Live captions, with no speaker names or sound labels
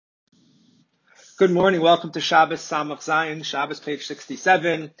Good morning. Welcome to Shabbos Samach Zayin, Shabbos page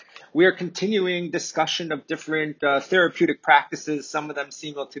 67. We are continuing discussion of different therapeutic practices. Some of them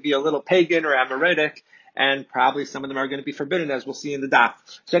seem to be a little pagan or Amoritic, and probably some of them are going to be forbidden, as we'll see in the daf.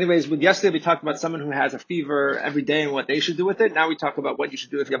 So anyways, yesterday we talked about someone who has a fever every day and what they should do with it. Now we talk about what you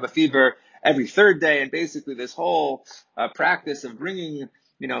should do if you have a fever every third day, and basically this whole practice of bringing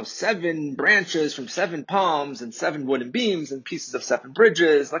 7 branches from 7 palms and 7 wooden beams and pieces of 7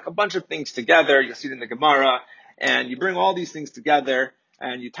 bridges, like a bunch of things together. You'll see it in the Gemara. And you bring all these things together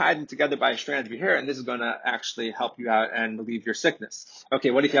and you tie them together by a strand of your hair, and this is going to actually help you out and relieve your sickness. Okay,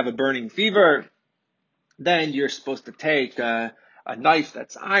 what if you have a burning fever? Then you're supposed to take a knife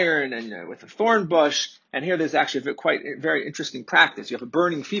that's iron and with a thorn bush. And here there's actually a very interesting practice. You have a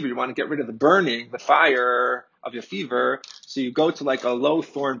burning fever. You want to get rid of the fire of your fever. So you go to like a low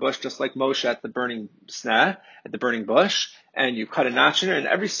thorn bush, just like Moshe at the burning bush, and you cut a notch in it. And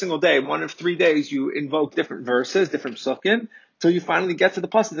every single day, one of 3 days, you invoke different verses, different psukim, till you finally get to the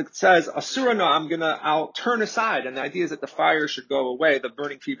pasuk that says, Asura no, I'll turn aside. And the idea is that the fire should go away, the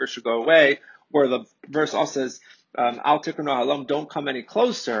burning fever should go away. Or the verse also says, Al tikr no halom, don't come any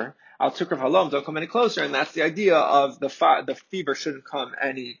closer. Al tikr halom, don't come any closer. And that's the idea of the fever shouldn't come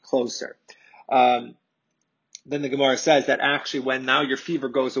any closer. Then the Gemara says that actually when now your fever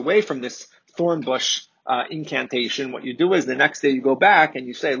goes away from this thorn bush incantation, what you do is the next day you go back and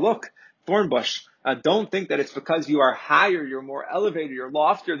you say, look, thorn bush, don't think that it's because you are higher, you're more elevated, you're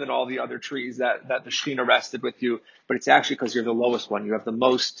loftier than all the other trees that the Shekhinah rested with you, but it's actually because you're the lowest one. You have the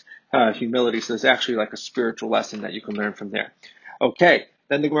most humility. So there's actually like a spiritual lesson that you can learn from there. Okay.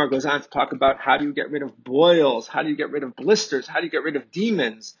 Then the Gemara goes on to talk about how do you get rid of boils, how do you get rid of blisters, how do you get rid of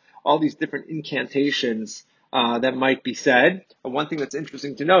demons, all these different incantations that might be said. And one thing that's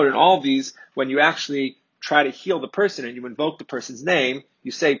interesting to note in all of these, when you actually try to heal the person and you invoke the person's name,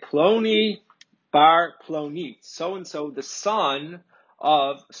 you say Ploni bar Plonit, so-and-so, the son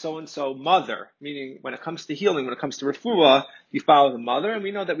of so-and-so mother, meaning when it comes to healing, when it comes to refuah, you follow the mother, and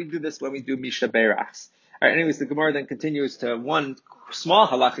we know that we do this when we do Misha Berachs. All right, anyways, the Gemara then continues to one small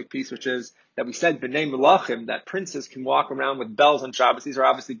halachic piece, which is that we said B'nai Melachim, that princes can walk around with bells on Shabbos. These are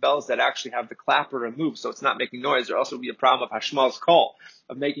obviously bells that actually have the clapper removed, so it's not making noise. There also would be a problem of Hashmal's call,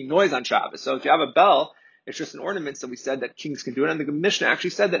 of making noise on Shabbos. So if you have a bell, it's just an ornament, so we said that kings can do it, and the Mishnah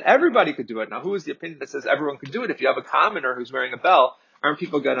actually said that everybody could do it. Now, who is the opinion that says everyone can do it? If you have a commoner who's wearing a bell, aren't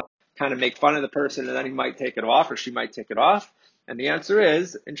people going to kind of make fun of the person, and then he might take it off, or she might take it off? And the answer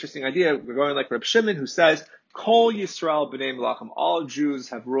is, interesting idea, we're going like Reb Shimon, who says, Kol Yisrael b'nei Melachim, all Jews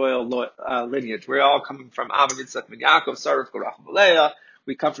have royal lineage. We're all coming from Avram, Yitzchak, and Yaakov, Sarah, Rachel, and Leah.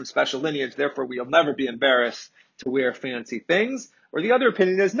 We come from special lineage, therefore we'll never be embarrassed to wear fancy things. Or the other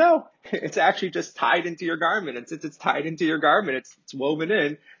opinion is, no, it's actually just tied into your garment. And since it's tied into your garment, it's woven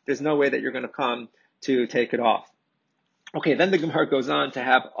in, there's no way that you're going to come to take it off. Okay, then the Gemara goes on to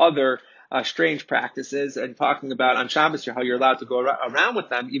have other strange practices and talking about on Shabbos how you're allowed to go around with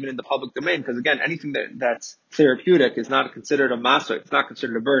them even in the public domain, because again, anything that's therapeutic is not considered a masa, it's not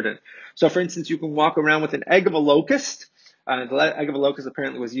considered a burden. So for instance, you can walk around with an egg of a locust. The egg of a locust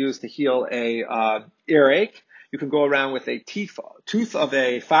apparently was used to heal a earache. You can go around with a tooth of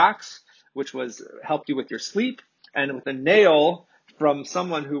a fox, which was helped you with your sleep, and with a nail from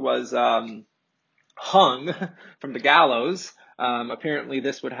someone who was hung from the gallows. Apparently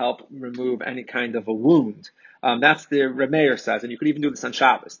this would help remove any kind of a wound. That's the Rameir says, and you could even do this on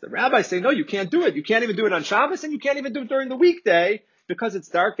Shabbos. The rabbis say, no, you can't do it. You can't even do it on Shabbos, and you can't even do it during the weekday, because it's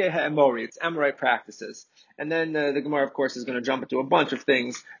Darkei HaEmori, it's Amorite practices. And then the Gemara, of course, is going to jump into a bunch of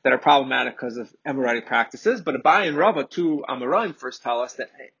things that are problematic because of Amorite practices. But Abai and Rava, two Amoraim, first tell us that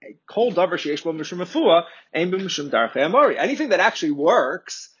Kol Davar Sheyesh Bo Mishum Refuah Ein Bo Mishum Darkei HaEmori. Anything that actually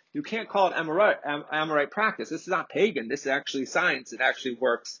works, you can't call it Amorite practice. This is not pagan. This is actually science. It actually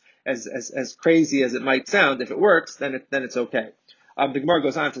works. As crazy as it might sound, if it works, then it's okay. The Gemara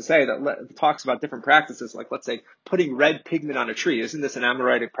goes on to say that talks about different practices, like let's say putting red pigment on a tree. Isn't this an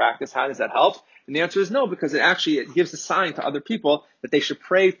Amoritic practice? How does that help? And the answer is no, because it gives a sign to other people that they should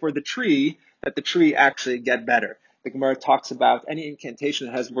pray for the tree, that the tree actually get better. The Gemara talks about any incantation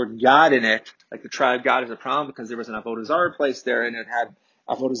that has the word God in it, like the tribe God is a problem because there was an Avodah Zarah placed there and it had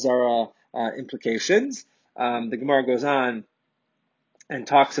Avodah Zarah implications. The Gemara goes on and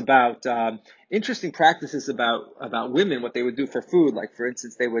talks about interesting practices about women, what they would do for food. Like, for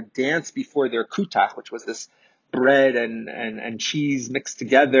instance, they would dance before their kutach, which was this bread and cheese mixed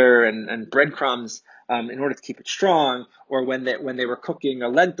together and breadcrumbs in order to keep it strong. Or when they were cooking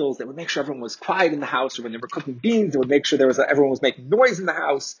lentils, they would make sure everyone was quiet in the house. Or when they were cooking beans, they would make sure everyone was making noise in the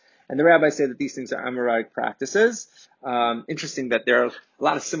house. And the rabbis say that these things are Amoraic practices. Interesting that there are a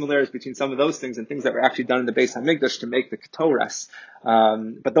lot of similarities between some of those things and things that were actually done in the Beis Hamikdash to make the Ketores.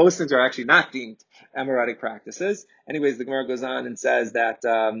 But those things are actually not deemed Amoraic practices. Anyways, the Gemara goes on and says that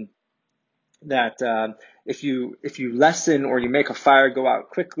if you lessen or you make a fire go out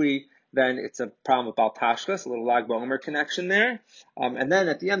quickly, then it's a problem about Tashkas, a little Lag BaOmer connection there. And then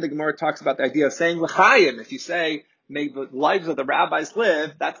at the end, the Gemara talks about the idea of saying L'chaim. If you say, may the lives of the rabbis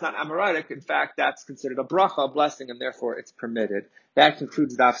live, that's not Amoraic. In fact, that's considered a bracha, a blessing, and therefore it's permitted. That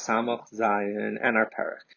concludes Daf Samach Zayin and our parak.